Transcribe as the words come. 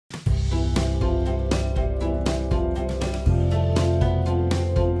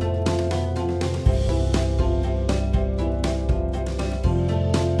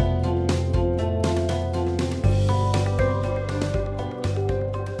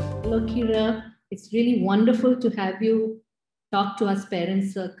Hello, Keira. It's really wonderful to have you talk to us,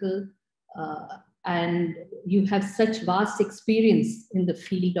 ParentCircle. And you have such vast experience in the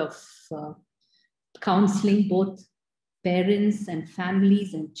field of counseling both parents and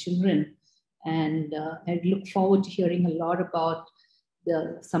families and children. And I look forward to hearing a lot about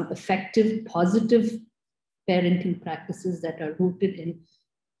some effective, positive parenting practices that are rooted in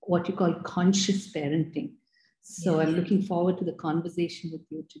what you call conscious parenting. So I'm looking forward to the conversation with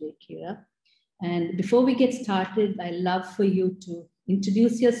you today, Keira. And before we get started, I'd love for you to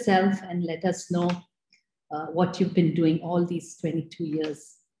introduce yourself and let us know what you've been doing all these 22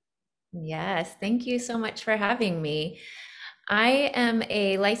 years. Yes, thank you so much for having me. I am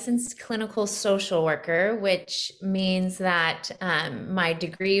a licensed clinical social worker, which means that my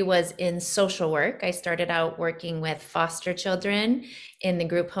degree was in social work. I started out working with foster children in the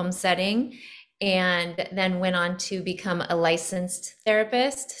group home setting, and then went on to become a licensed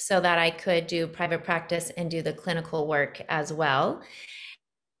therapist so that I could do private practice and do the clinical work as well.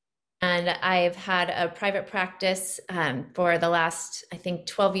 And I've had a private practice for the last, I think,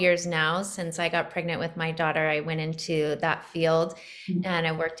 12 years now. Since I got pregnant with my daughter, I went into that field and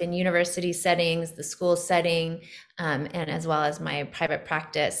I worked in university settings, the school setting, and as well as my private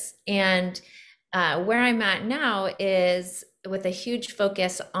practice. And where I'm at now is with a huge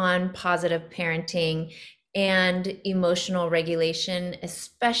focus on positive parenting and emotional regulation,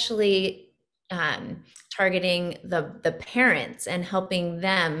 especially targeting the parents and helping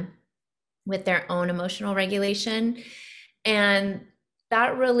them with their own emotional regulation. And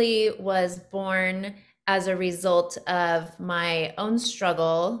that really was born as a result of my own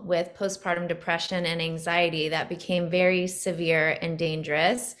struggle with postpartum depression and anxiety that became very severe and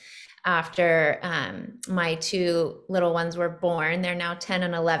dangerous after my two little ones were born. They're now 10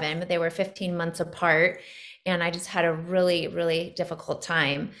 and 11, but they were 15 months apart. And I just had a really, really difficult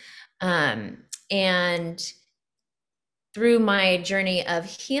time. And through my journey of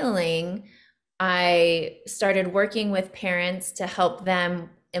healing, I started working with parents to help them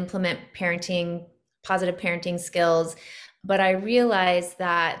implement positive parenting skills. But I realized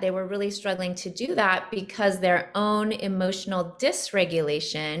that they were really struggling to do that because their own emotional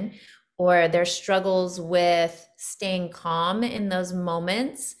dysregulation or their struggles with staying calm in those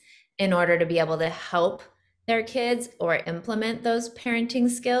moments in order to be able to help their kids or implement those parenting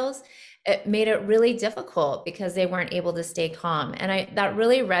skills, it made it really difficult because they weren't able to stay calm. And that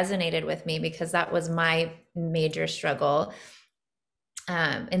really resonated with me because that was my major struggle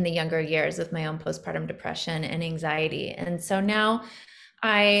in the younger years with my own postpartum depression and anxiety. And so now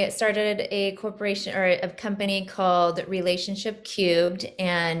I started a corporation or a company called Relationship Cubed.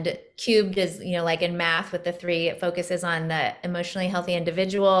 And cubed is, like in math with the three, it focuses on the emotionally healthy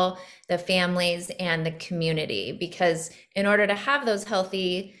individual, the families, and the community. Because in order to have those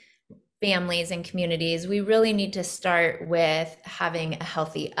healthy families and communities, we really need to start with having a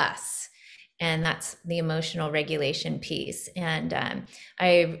healthy us. And that's the emotional regulation piece. And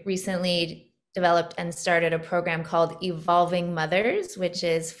I recently developed and started a program called Evolving Mothers, which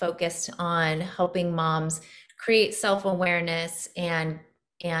is focused on helping moms create self-awareness and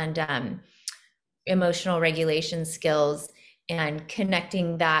emotional regulation skills and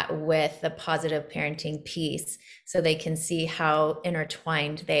connecting that with the positive parenting piece so they can see how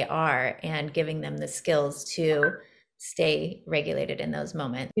intertwined they are and giving them the skills to stay regulated in those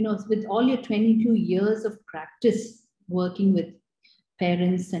moments. With all your 22 years of practice working with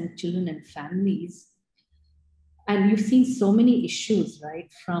parents and children and families, and you've seen so many issues,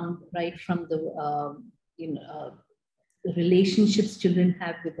 right from the the relationships children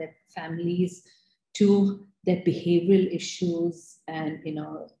have with their families to their behavioral issues and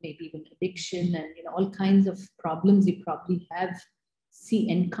maybe even addiction and all kinds of problems you probably have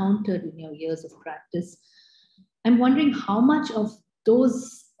encountered in your years of practice. I'm wondering how much of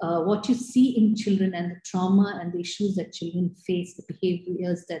those what you see in children and the trauma and the issues that children face, the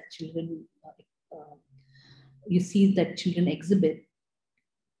behaviors that children you see that children exhibit,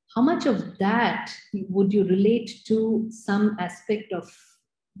 how much of that would you relate to some aspect of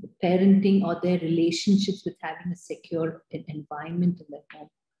parenting or their relationships with having a secure environment in their home?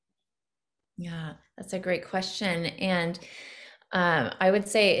 Yeah, that's a great question. And I would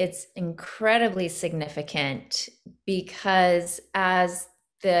say it's incredibly significant because as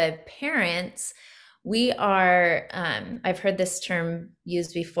the parents, we are, I've heard this term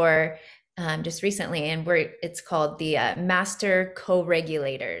used before just recently, and it's called the master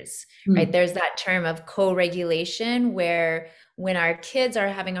co-regulators, right? There's that term of co-regulation where when our kids are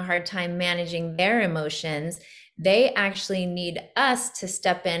having a hard time managing their emotions, They actually need us to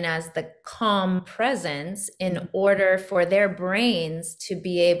step in as the calm presence in order for their brains to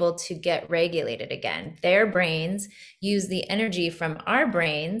be able to get regulated again. Their brains use the energy from our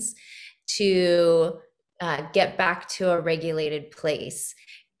brains to get back to a regulated place.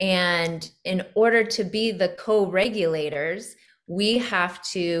 And in order to be the co-regulators, we have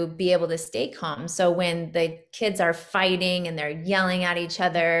to be able to stay calm. So when the kids are fighting and they're yelling at each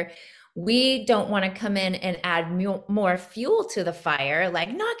other, we don't want to come in and add more fuel to the fire, like,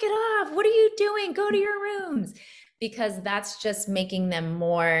 knock it off. What are you doing? Go to your rooms. Because that's just making them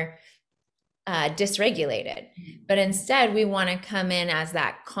more dysregulated. But instead, we want to come in as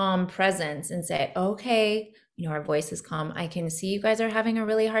that calm presence and say, okay, our voice is calm. I can see you guys are having a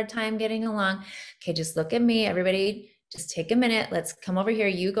really hard time getting along. Okay, just look at me. Everybody, just take a minute. Let's come over here.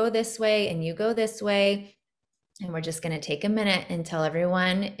 You go this way and you go this way. And we're just going to take a minute until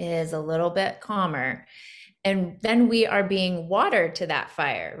everyone is a little bit calmer. And then we are being water to that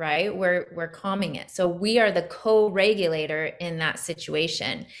fire, right? We're calming it. So we are the co-regulator in that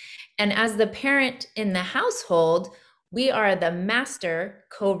situation. And as the parent in the household, we are the master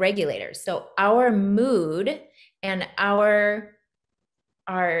co-regulators. So our mood and our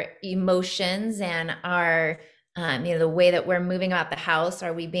emotions and our, the way that we're moving about the house,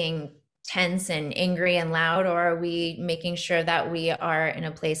 are we being tense and angry and loud, or are we making sure that we are in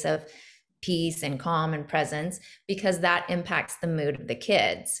a place of peace and calm and presence? Because that impacts the mood of the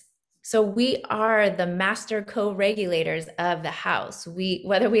kids. So we are the master co-regulators of the house,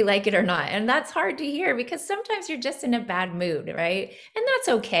 whether we like it or not. And that's hard to hear because sometimes you're just in a bad mood, right? And that's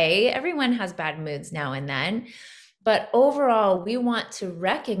okay. Everyone has bad moods now and then. But overall, we want to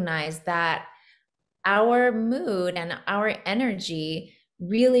recognize that our mood and our energy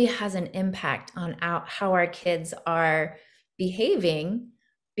really has an impact on how our kids are behaving,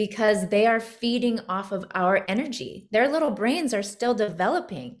 because they are feeding off of our energy. Their little brains are still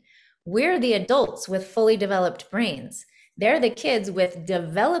developing. We're the adults with fully developed brains. They're the kids with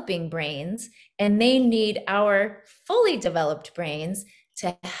developing brains, and they need our fully developed brains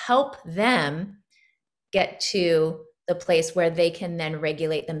to help them get to the place where they can then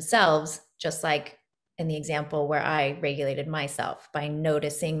regulate themselves, just like in the example where I regulated myself by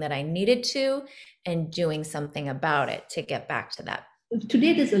noticing that I needed to and doing something about it to get back to that.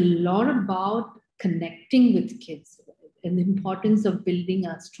 Today, there's a lot about connecting with kids and the importance of building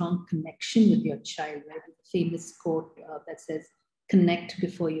a strong connection with your child, right? The famous quote that says, connect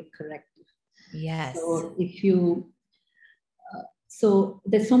before you correct. Yes. So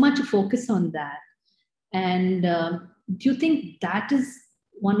there's so much focus on that. And do you think that is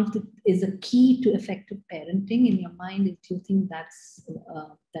is a key to effective parenting in your mind? Do you think that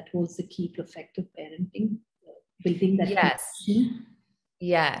holds the key to effective parenting, building that connection?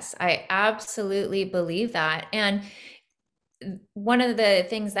 Yes, I absolutely believe that. And one of the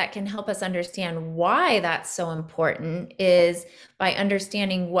things that can help us understand why that's so important is by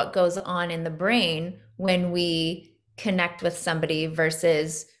understanding what goes on in the brain when we connect with somebody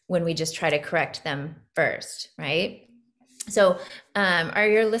versus when we just try to correct them first, right? So are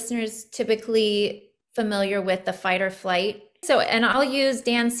your listeners typically familiar with the fight or flight? And I'll use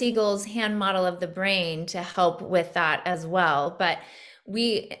Dan Siegel's hand model of the brain to help with that as well. But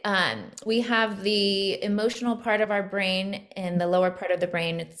we have the emotional part of our brain and the lower part of the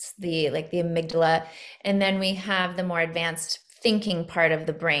brain. It's the amygdala. And then we have the more advanced thinking part of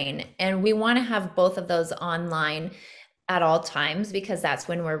the brain. And we want to have both of those online at all times, because that's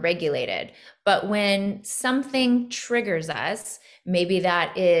when we're regulated. But when something triggers us, maybe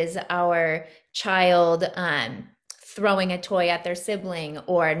that is our child throwing a toy at their sibling,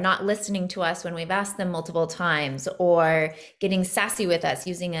 or not listening to us when we've asked them multiple times, or getting sassy with us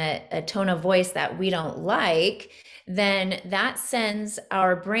using a tone of voice that we don't like, then that sends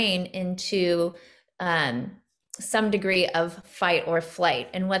our brain into some degree of fight or flight.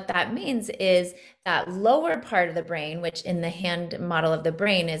 And what that means is that lower part of the brain, which in the hand model of the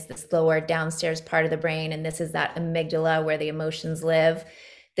brain is this lower downstairs part of the brain, and this is that amygdala where the emotions live.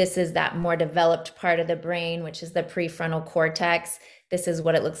 This is that more developed part of the brain, which is the prefrontal cortex. This is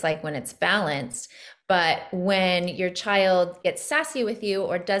what it looks like when it's balanced. But when your child gets sassy with you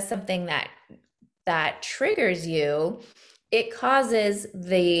or does something that triggers you, it causes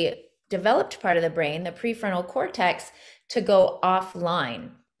the developed part of the brain, the prefrontal cortex, to go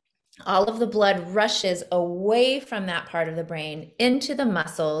offline. All of the blood rushes away from that part of the brain into the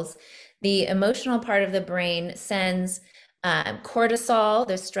muscles. The emotional part of the brain sends cortisol,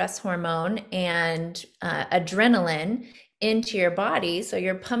 the stress hormone, and adrenaline into your body. So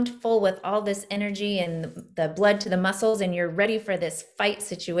you're pumped full with all this energy and the blood to the muscles, and you're ready for this fight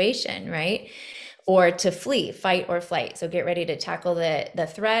situation, right? or to flee, fight or flight. So get ready to tackle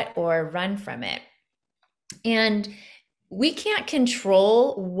the threat or run from it. And we can't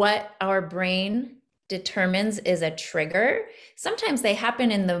control what our brain determines is a trigger. Sometimes they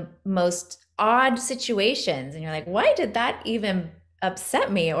happen in the most odd situations, and you're like, why did that even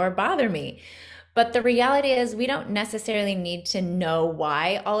upset me or bother me? But the reality is, we don't necessarily need to know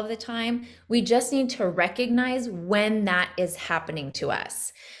why all of the time. We just need to recognize when that is happening to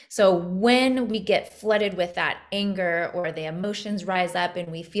us. So when we get flooded with that anger or the emotions rise up and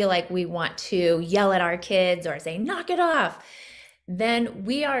we feel like we want to yell at our kids or say, knock it off, then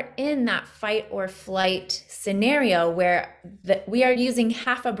we are in that fight or flight scenario where we are using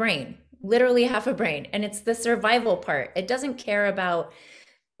half a brain, literally half a brain. And it's the survival part. It doesn't care about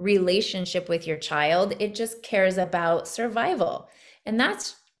relationship with your child. It just cares about survival. And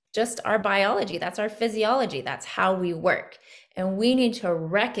that's just our biology. That's our physiology. That's how we work. And we need to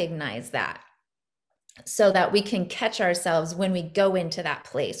recognize that so that we can catch ourselves when we go into that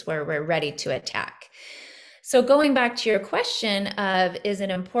place where we're ready to attack. So going back to your question of, is it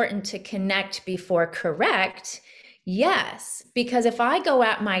important to connect before correct? Yes, because if I go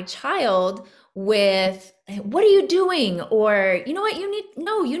at my child with, what are you doing? Or, you know what,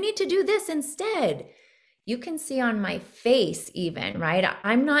 you need to do this instead. You can see on my face even, right?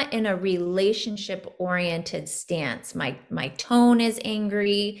 I'm not in a relationship oriented stance. My tone is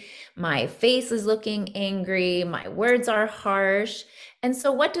angry. My face is looking angry. My words are harsh. And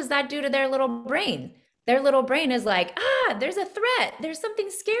so what does that do to their little brain? Their little brain is like, there's a threat. There's something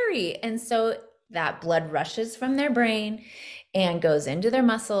scary. And so that blood rushes from their brain and goes into their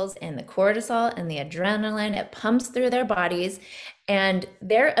muscles, and the cortisol and the adrenaline, it pumps through their bodies, and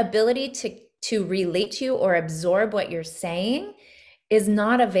their ability to relate to you or absorb what you're saying is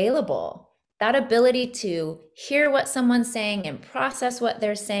not available. That ability to hear what someone's saying and process what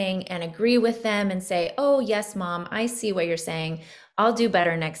they're saying and agree with them and say, oh, yes, mom, I see what you're saying. I'll do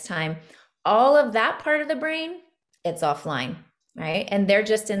better next time. All of that part of the brain, it's offline, right? And they're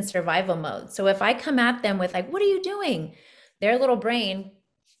just in survival mode. So if I come at them with like, what are you doing? Their little brain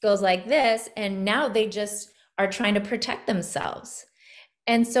goes like this, and now they just are trying to protect themselves.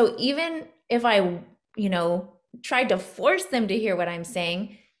 And so even if I, tried to force them to hear what I'm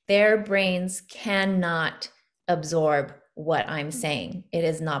saying, their brains cannot absorb what I'm saying. It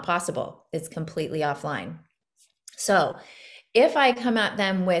is not possible. It's completely offline. So if I come at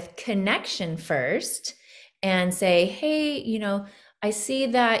them with connection first and say, hey, I see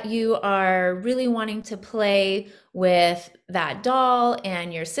that you are really wanting to play with that doll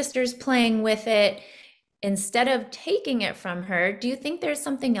and your sister's playing with it. Instead of taking it from her, do you think there's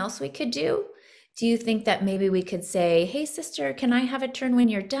something else we could do? Do you think that maybe we could say, hey, sister, can I have a turn when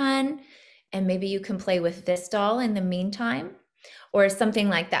you're done? And maybe you can play with this doll in the meantime, or something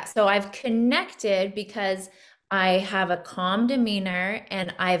like that. So I've connected because I have a calm demeanor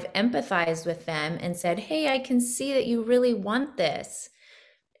and I've empathized with them and said, hey, I can see that you really want this.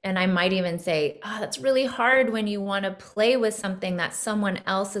 And I might even say, oh, that's really hard when you want to play with something that someone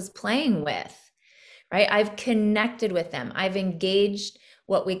else is playing with, right? I've connected with them. I've engaged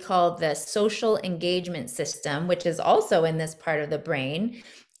what we call the social engagement system, which is also in this part of the brain.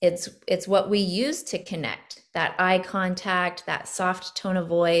 It's what we use to connect, that eye contact, that soft tone of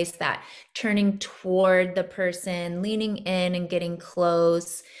voice, that turning toward the person, leaning in and getting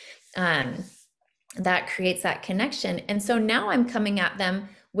close. That creates that connection. And so now I'm coming at them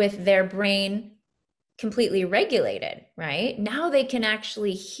with their brain completely regulated, right? Now they can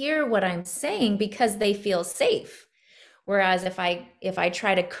actually hear what I'm saying because they feel safe. Whereas if I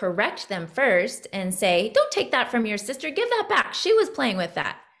try to correct them first and say, don't take that from your sister, give that back. She was playing with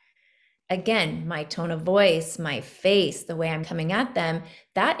that. Again, my tone of voice, my face, the way I'm coming at them,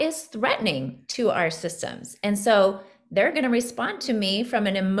 that is threatening to our systems. And so they're going to respond to me from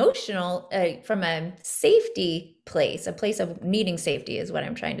an emotional, from a safety place, a place of needing safety is what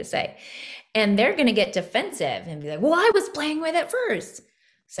I'm trying to say. And they're going to get defensive and be like, well, I was playing with it first.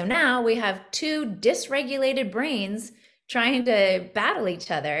 So now we have two dysregulated brains trying to battle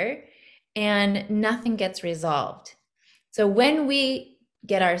each other and nothing gets resolved. So when we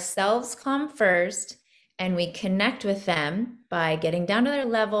get ourselves calm first and we connect with them by getting down to their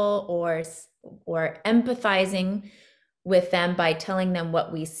level or empathizing with them by telling them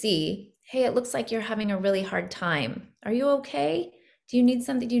what we see. Hey, it looks like you're having a really hard time. Are you okay? Do you need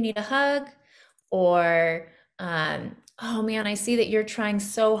something? Do you need a hug? Or, oh man, I see that you're trying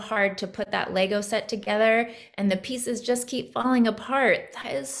so hard to put that Lego set together and the pieces just keep falling apart.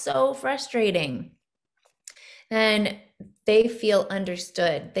 That is so frustrating. Then they feel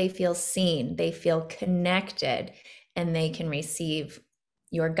understood, they feel seen, they feel connected, and they can receive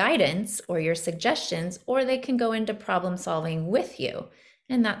your guidance or your suggestions, or they can go into problem solving with you.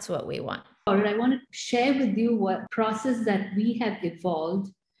 And that's what we want. All right, I want to share with you what process that we have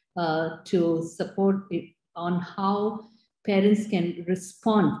evolved to support it on how parents can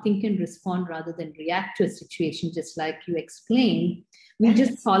respond, think and respond rather than react to a situation, just like you explained. We Yes.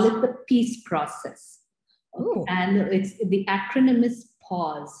 just call it the peace process. Ooh. And it's the acronym is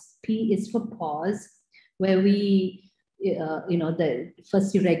pause. P is for pause, where we,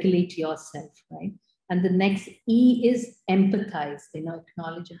 first you regulate yourself, right? And the next E is empathize,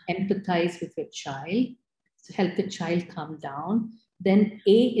 acknowledge and empathize with your child. So help the child calm down. Then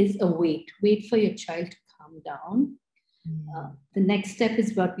A is await, wait for your child to calm down. The next step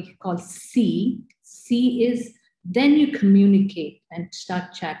is what we call C. C is then you communicate and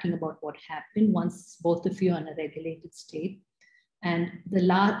start chatting about what happened once both of you are in a regulated state. And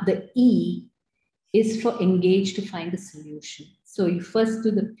the E is for engage to find a solution. So you first do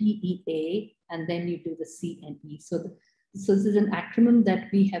the PEA and then you do the C and E. So this is an acronym that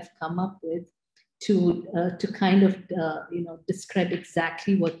we have come up with to kind of describe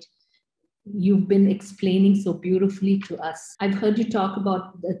exactly what you've been explaining so beautifully to us. I've heard you talk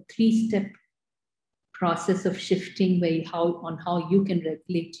about the 3-step process of shifting how you can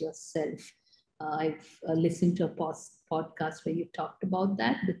regulate yourself. I've listened to a podcast where you talked about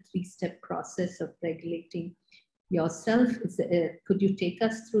that, the 3-step process of regulating yourself. Could you take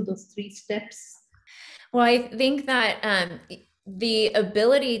us through those 3 steps? Well, I think that the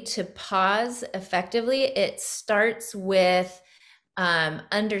ability to pause effectively, it starts with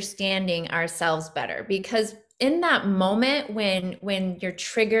understanding ourselves better, because in that moment when you're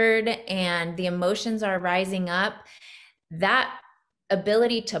triggered and the emotions are rising up, that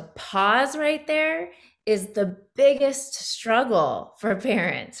ability to pause right there is the biggest struggle for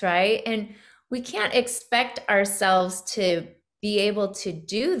parents, right? And we can't expect ourselves to be able to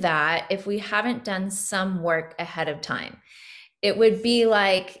do that if we haven't done some work ahead of time. It would be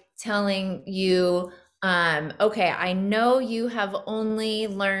like telling you, okay, I know you have only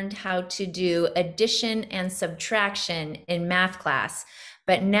learned how to do addition and subtraction in math class,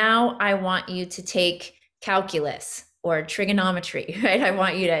 but now I want you to take calculus or trigonometry, right? I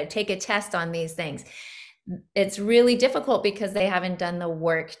want you to take a test on these things. It's really difficult because they haven't done the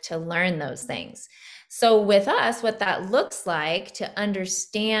work to learn those things. So with us, what that looks like to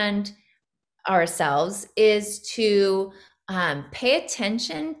understand ourselves is to pay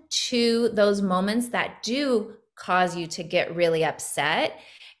attention to those moments that do cause you to get really upset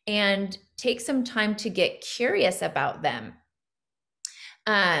and take some time to get curious about them.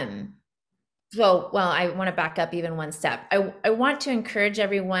 I want to back up even one step. I want to encourage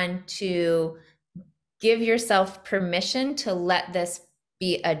everyone to give yourself permission to let this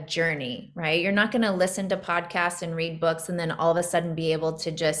be a journey, right? You're not going to listen to podcasts and read books and then all of a sudden be able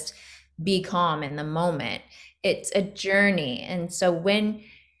to just be calm in the moment. It's a journey. And so when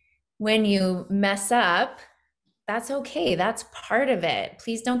you mess up, that's okay. That's part of it.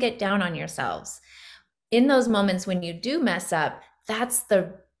 Please don't get down on yourselves. In those moments when you do mess up, that's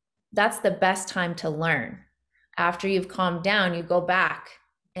the best time to learn. After you've calmed down, you go back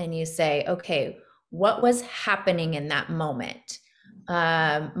and you say, okay, what was happening in that moment?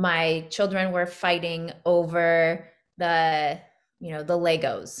 My children were fighting over the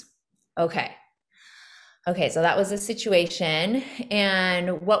Legos. Okay, so that was a situation.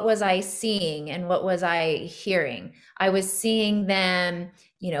 And what was I seeing and what was I hearing? I was seeing them,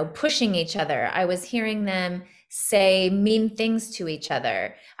 pushing each other. I was hearing them say mean things to each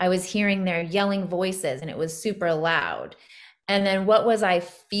other. I was hearing their yelling voices and it was super loud. And then what was I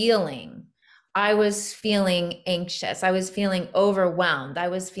feeling? I was feeling anxious. I was feeling overwhelmed. I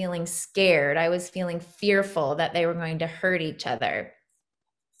was feeling scared. I was feeling fearful that they were going to hurt each other.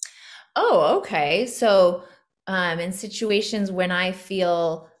 Oh, okay. So in situations when I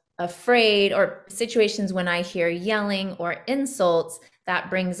feel afraid or situations when I hear yelling or insults, that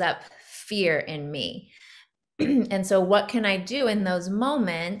brings up fear in me. And so what can I do in those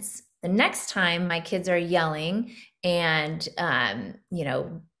moments the next time my kids are yelling and,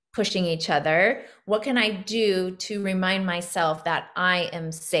 pushing each other? What can I do to remind myself that I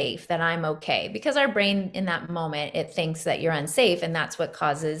am safe, that I'm okay? Because our brain in that moment, it thinks that you're unsafe, and that's what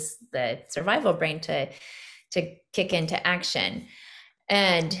causes the survival brain to kick into action.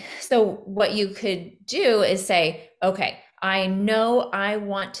 And so what you could do is say, okay, I know I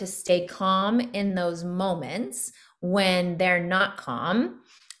want to stay calm in those moments when they're not calm.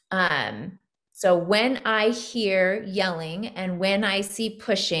 So when I hear yelling and when I see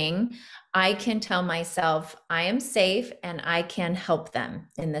pushing, I can tell myself I am safe and I can help them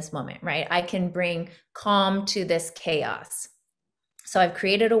in this moment, right? I can bring calm to this chaos. So I've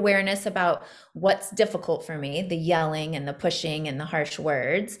created awareness about what's difficult for me, the yelling and the pushing and the harsh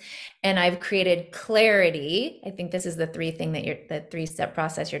words. And I've created clarity. I think this is the the 3-step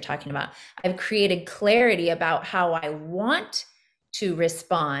process you're talking about. I've created clarity about how I want to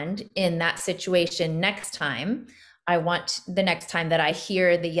respond in that situation next time. I want the next time that I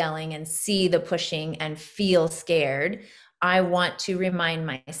hear the yelling and see the pushing and feel scared, I want to remind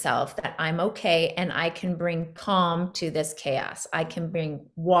myself that I'm okay and I can bring calm to this chaos. I can bring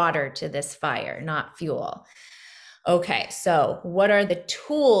water to this fire, not fuel. Okay, so what are the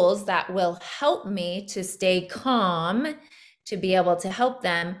tools that will help me to stay calm, to be able to help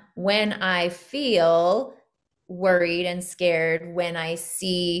them when I feel worried and scared, when I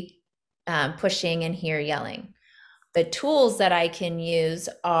see pushing and hear yelling? The tools that I can use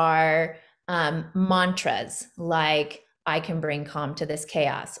are mantras like, I can bring calm to this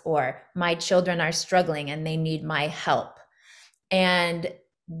chaos, or my children are struggling and they need my help. And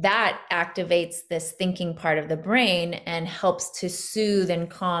that activates this thinking part of the brain and helps to soothe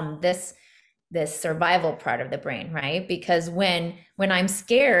and calm this survival part of the brain, right? Because when I'm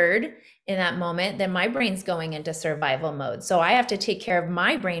scared in that moment, then my brain's going into survival mode. So I have to take care of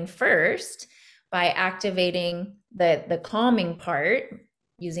my brain first by activating the calming part,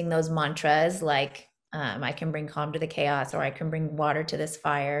 using those mantras like, I can bring calm to the chaos, or I can bring water to this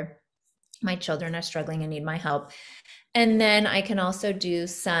fire. My children are struggling and need my help. And then I can also do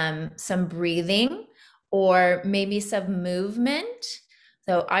some breathing or maybe some movement.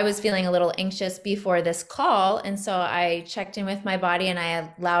 So I was feeling a little anxious before this call. And so I checked in with my body and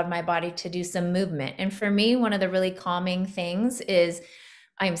I allowed my body to do some movement. And for me, one of the really calming things is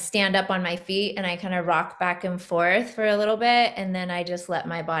I stand up on my feet and I kind of rock back and forth for a little bit. And then I just let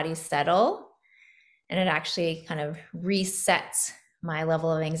my body settle. And it actually kind of resets my level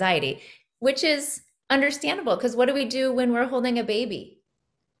of anxiety, which is understandable, because what do we do when we're holding a baby?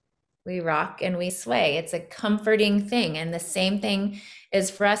 We rock and we sway. It's a comforting thing. And the same thing is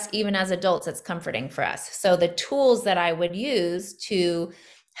for us, even as adults, it's comforting for us. So the tools that I would use to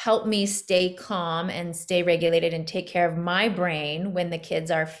help me stay calm and stay regulated and take care of my brain when the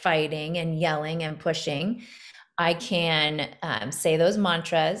kids are fighting and yelling and pushing, I can say those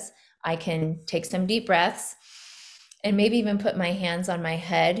mantras. I can take some deep breaths and maybe even put my hands on my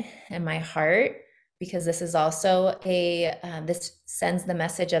head and my heart, because this is also this sends the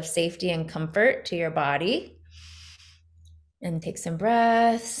message of safety and comfort to your body. And take some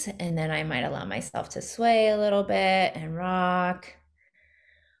breaths, and then I might allow myself to sway a little bit and rock.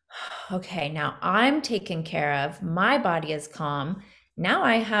 Okay, now I'm taken care of. My body is calm. Now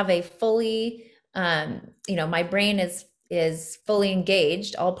I have a fully, my brain is fully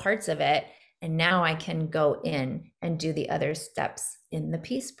engaged, all parts of it. And now I can go in and do the other steps in the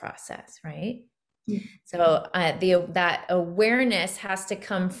peace process, right? Mm-hmm. So that awareness has to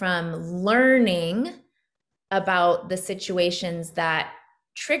come from learning about the situations that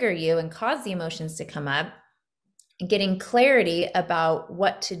trigger you and cause the emotions to come up, and getting clarity about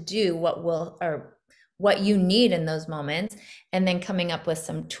what to do, what you need in those moments, and then coming up with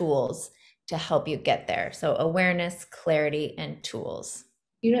some tools to help you get there. So awareness, clarity, and tools.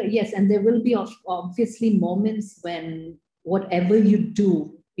 Yes, and there will be obviously moments when whatever you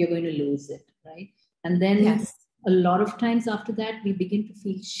do, you're going to lose it, right? And then yes, a lot of times after that, we begin to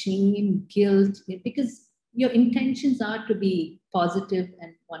feel shame, guilt, because your intentions are to be positive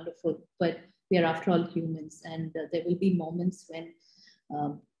and wonderful, but we are after all humans, and there will be moments when,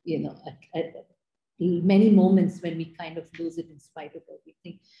 many moments when we kind of lose it in spite of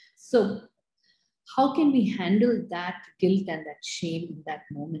everything. So how can we handle that guilt and that shame in that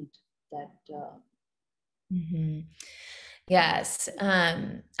moment? Yes,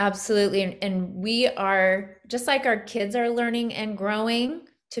 absolutely. And we are, just like our kids are learning and growing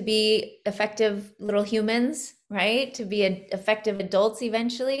to be effective little humans, right? To be effective adults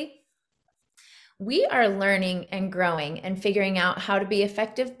eventually. We are learning and growing and figuring out how to be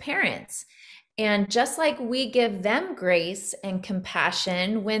effective parents. And just like we give them grace and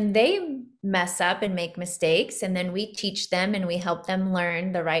compassion when they mess up and make mistakes, and then we teach them and we help them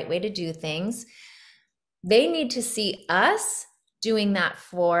learn the right way to do things, they need to see us doing that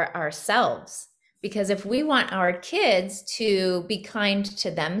for ourselves. Because if we want our kids to be kind to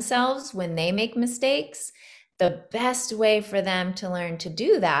themselves when they make mistakes, the best way for them to learn to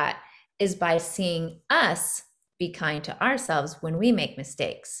do that is by seeing us be kind to ourselves when we make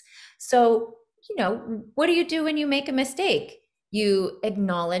mistakes. So, what do you do when you make a mistake? You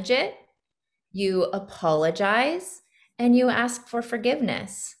acknowledge it, you apologize, and you ask for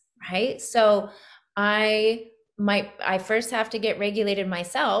forgiveness, right? So I first have to get regulated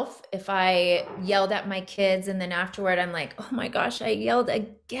myself. If I yelled at my kids and then afterward I'm like, oh my gosh, I yelled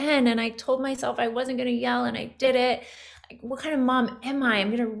again and I told myself I wasn't going to yell and I did it. Like, what kind of mom am I? I'm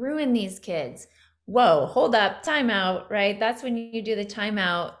going to ruin these kids. Whoa, hold up, timeout, right? That's when you do the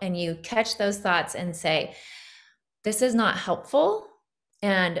timeout and you catch those thoughts and say, this is not helpful,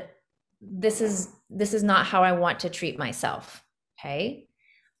 and this is not how I want to treat myself. Okay.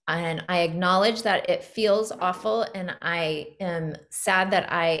 And I acknowledge that it feels awful and I am sad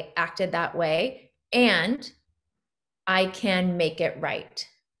that I acted that way, and I can make it right.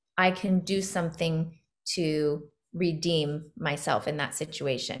 I can do something to redeem myself in that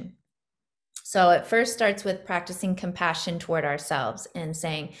situation. So it first starts with practicing compassion toward ourselves and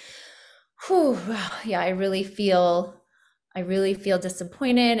saying, whew, yeah, I really feel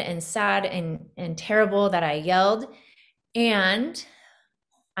disappointed and sad and terrible that I yelled. And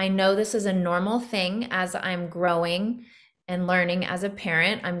I know this is a normal thing as I'm growing and learning as a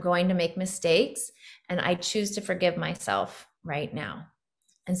parent. I'm going to make mistakes, and I choose to forgive myself right now.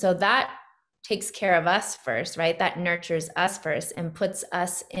 And so that takes care of us first, right? That nurtures us first and puts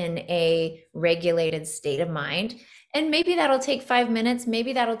us in a regulated state of mind. And maybe that'll take 5 minutes.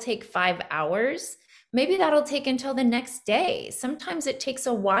 Maybe that'll take 5 hours. Maybe that'll take until the next day. Sometimes it takes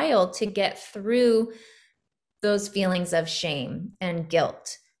a while to get through those feelings of shame and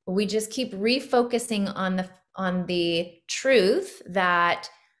guilt. We just keep refocusing on the truth that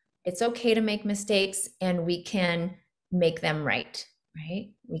it's okay to make mistakes and we can make them right,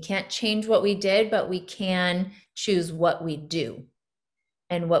 right? We can't change what we did, but we can choose what we do.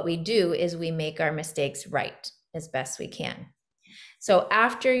 And what we do is we make our mistakes right as best we can. So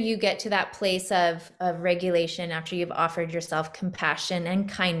after you get to that place of regulation, after you've offered yourself compassion and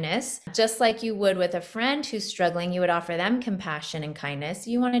kindness, just like you would with a friend who's struggling, you would offer them compassion and kindness.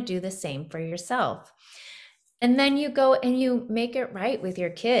 You want to do the same for yourself. And then you go and you make it right with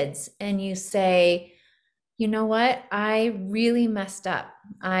your kids and you say, you know what? I really messed up.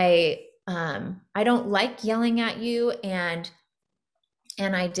 I don't like yelling at you, and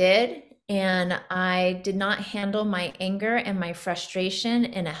I did. And I did not handle my anger and my frustration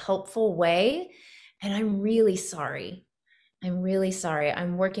in a helpful way. And I'm really sorry. I'm really sorry.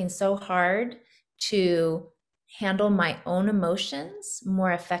 I'm working so hard to handle my own emotions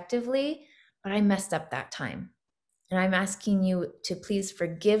more effectively, but I messed up that time. And I'm asking you to please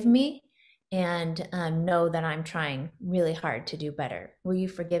forgive me and know that I'm trying really hard to do better. Will you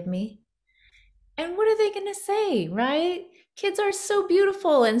forgive me? And what are they going to say, right? Kids are so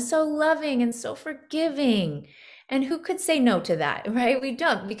beautiful and so loving and so forgiving. And who could say no to that, right? We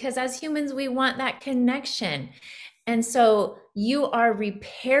don't, because as humans, we want that connection. And so you are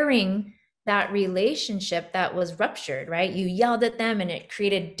repairing that relationship that was ruptured, right? You yelled at them and it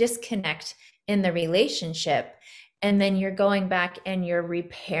created disconnect in the relationship. And then you're going back and you're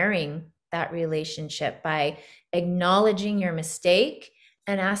repairing that relationship by acknowledging your mistake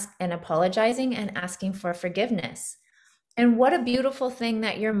and apologizing and asking for forgiveness. And what a beautiful thing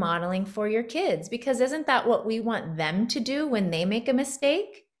that you're modeling for your kids, because isn't that what we want them to do when they make a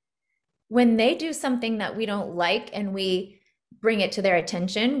mistake? When they do something that we don't like and we bring it to their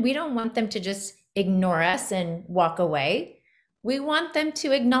attention, we don't want them to just ignore us and walk away. We want them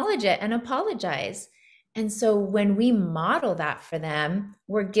to acknowledge it and apologize. And so when we model that for them,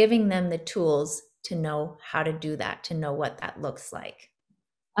 we're giving them the tools to know how to do that, to know what that looks like.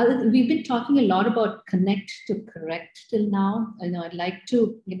 We've been talking a lot about connect to correct till now. I'd like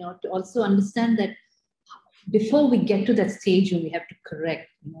to, to also understand that before we get to that stage when we have to correct,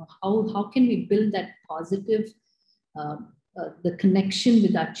 how can we build that positive, the connection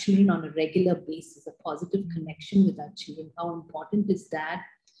with our children on a regular basis, a positive connection with our children? How important is that?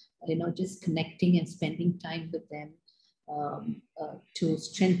 Just connecting and spending time with them to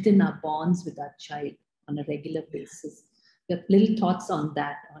strengthen our bonds with our child on a regular basis. Little thoughts on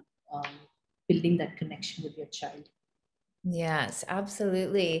that, on building that connection with your child. Yes,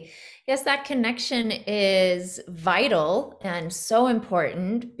 absolutely. Yes, that connection is vital and so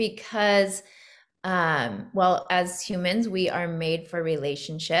important because, well, as humans, we are made for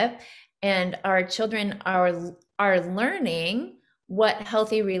relationship, and our children are learning what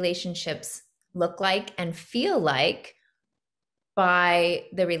healthy relationships look like and feel like by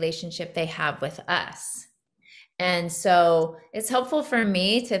the relationship they have with us. And so it's helpful for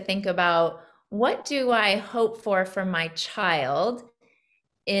me to think about, what do I hope for my child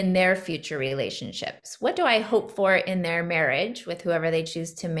in their future relationships? What do I hope for in their marriage with whoever they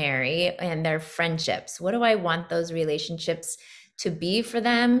choose to marry, and their friendships? What do I want those relationships to be for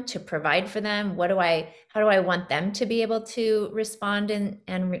them, to provide for them? How do I want them to be able to respond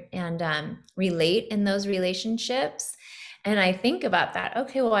and relate in those relationships? And I think about that.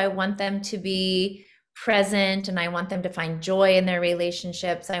 Okay, well, I want them to be present and I want them to find joy in their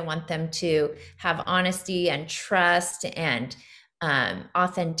relationships. I want them to have honesty and trust and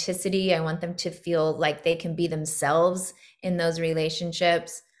authenticity. I want them to feel like they can be themselves in those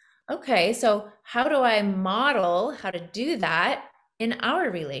relationships. Okay, so how do I model how to do that in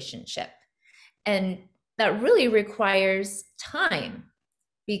our relationship? And that really requires time,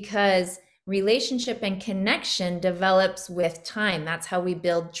 because relationship and connection develops with time. That's how we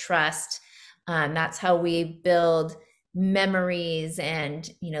build trust. That's how we build memories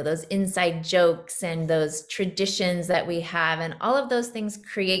and, those inside jokes and those traditions that we have. And all of those things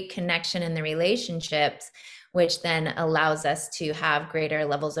create connection in the relationships, which then allows us to have greater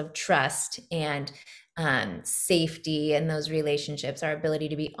levels of trust and safety in those relationships, our ability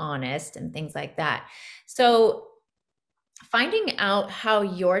to be honest and things like that. So finding out how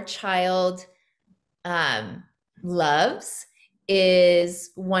your child loves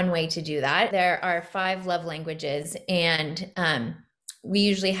is one way to do that. There are 5 love languages, and we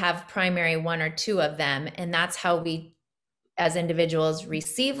usually have primary 1 or 2 of them. And that's how we, as individuals,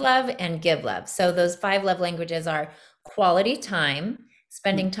 receive love and give love. So those 5 love languages are quality time,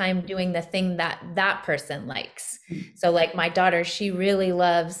 spending time doing the thing that that person likes. So like my daughter, she really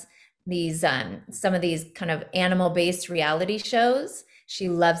loves these, some of these kind of animal-based reality shows. She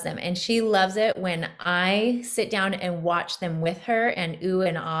loves them. And she loves it when I sit down and watch them with her and ooh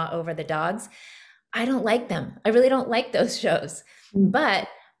and ah over the dogs. I don't like them. I really don't like those shows, but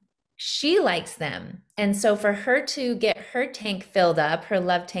she likes them. And so for her to get her tank filled up, her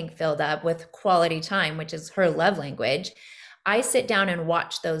love tank filled up with quality time, which is her love language, I sit down and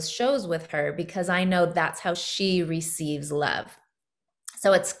watch those shows with her because I know that's how she receives love.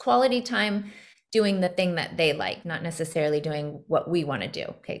 So it's quality time doing the thing that they like, not necessarily doing what we want to do.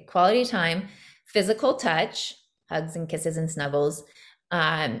 Okay, quality time, physical touch, hugs and kisses and snuggles,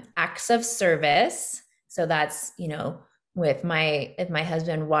 acts of service. So that's, if my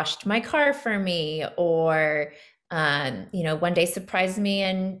husband washed my car for me, or one day surprised me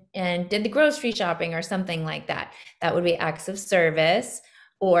and did the grocery shopping or something like that. That would be acts of service,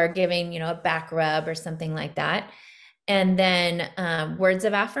 or giving, a back rub or something like that. And then words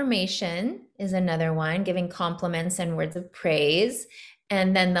of affirmation is another one, giving compliments and words of praise.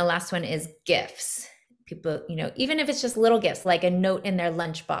 And then the last one is gifts. People, even if it's just little gifts, like a note in their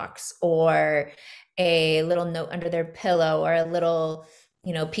lunchbox, or a little note under their pillow, or a little,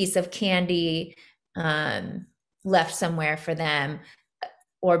 piece of candy left somewhere for them,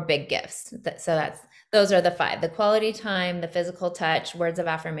 or big gifts. So those are the 5: the quality time, the physical touch, words of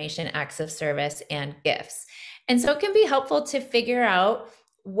affirmation, acts of service, and gifts. And so it can be helpful to figure out,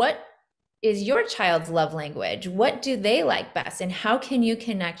 what is your child's love language? What do they like best? And how can you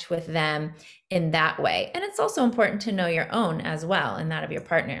connect with them in that way? And it's also important to know your own as well, and that of your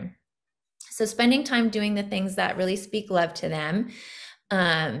partner. So spending time doing the things that really speak love to them,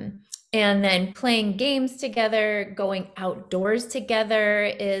 and then playing games together, going outdoors together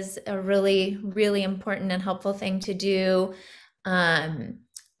is a really, really important and helpful thing to do.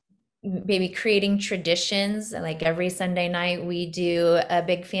 Maybe creating traditions, like every Sunday night we do a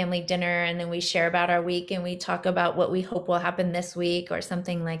big family dinner, and then we share about our week and we talk about what we hope will happen this week or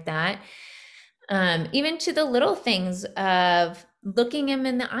something like that. Even to the little things of looking them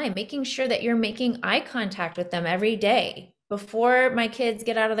in the eye, making sure that you're making eye contact with them every day. Before my kids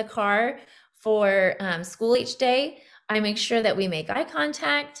get out of the car for school each day, I make sure that we make eye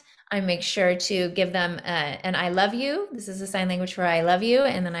contact. I make sure to give them an I love you. This is a sign language for I love you.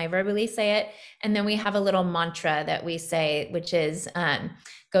 And then I verbally say it. And then we have a little mantra that we say, which is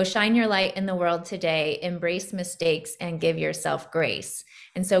go shine your light in the world today, embrace mistakes, and give yourself grace.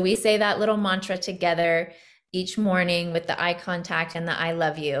 And so we say that little mantra together each morning with the eye contact and the I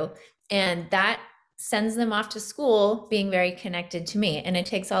love you. And that sends them off to school being very connected to me. And it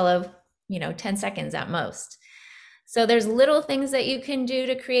takes all of, 10 seconds at most. So there's little things that you can do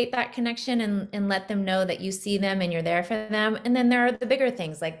to create that connection and let them know that you see them and you're there for them. And then there are the bigger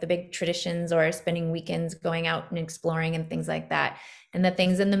things, like the big traditions, or spending weekends going out and exploring and things like that. And the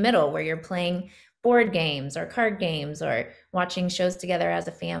things in the middle where you're playing board games or card games or watching shows together as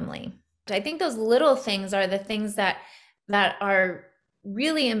a family. I think those little things are the things that are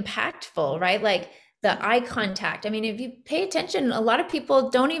really impactful, right? Like the eye contact. I mean, if you pay attention, a lot of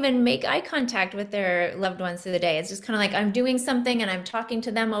people don't even make eye contact with their loved ones through the day. It's just kind of like I'm doing something and I'm talking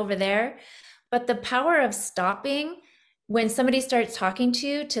to them over there. But the power of stopping, when somebody starts talking to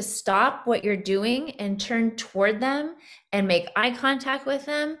you, to stop what you're doing and turn toward them and make eye contact with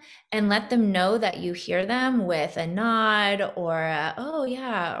them and let them know that you hear them with a nod or oh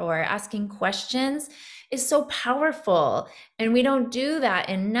yeah, or asking questions is so powerful. And we don't do that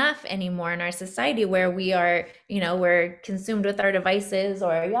enough anymore in our society, where we are, we're consumed with our devices,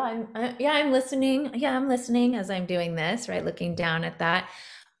 or I'm listening. Yeah, I'm listening as I'm doing this, right? Looking down at that.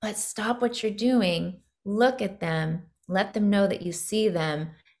 But stop what you're doing, look at them, let them know that you see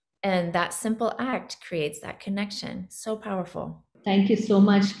them. And that simple act creates that connection. So powerful. Thank you so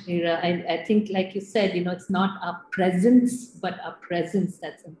much, Keira. I think, like you said, it's not our presence, but our presence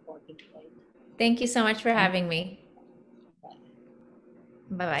that's important, right? Thank you so much for having me.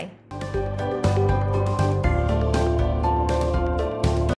 Bye-bye.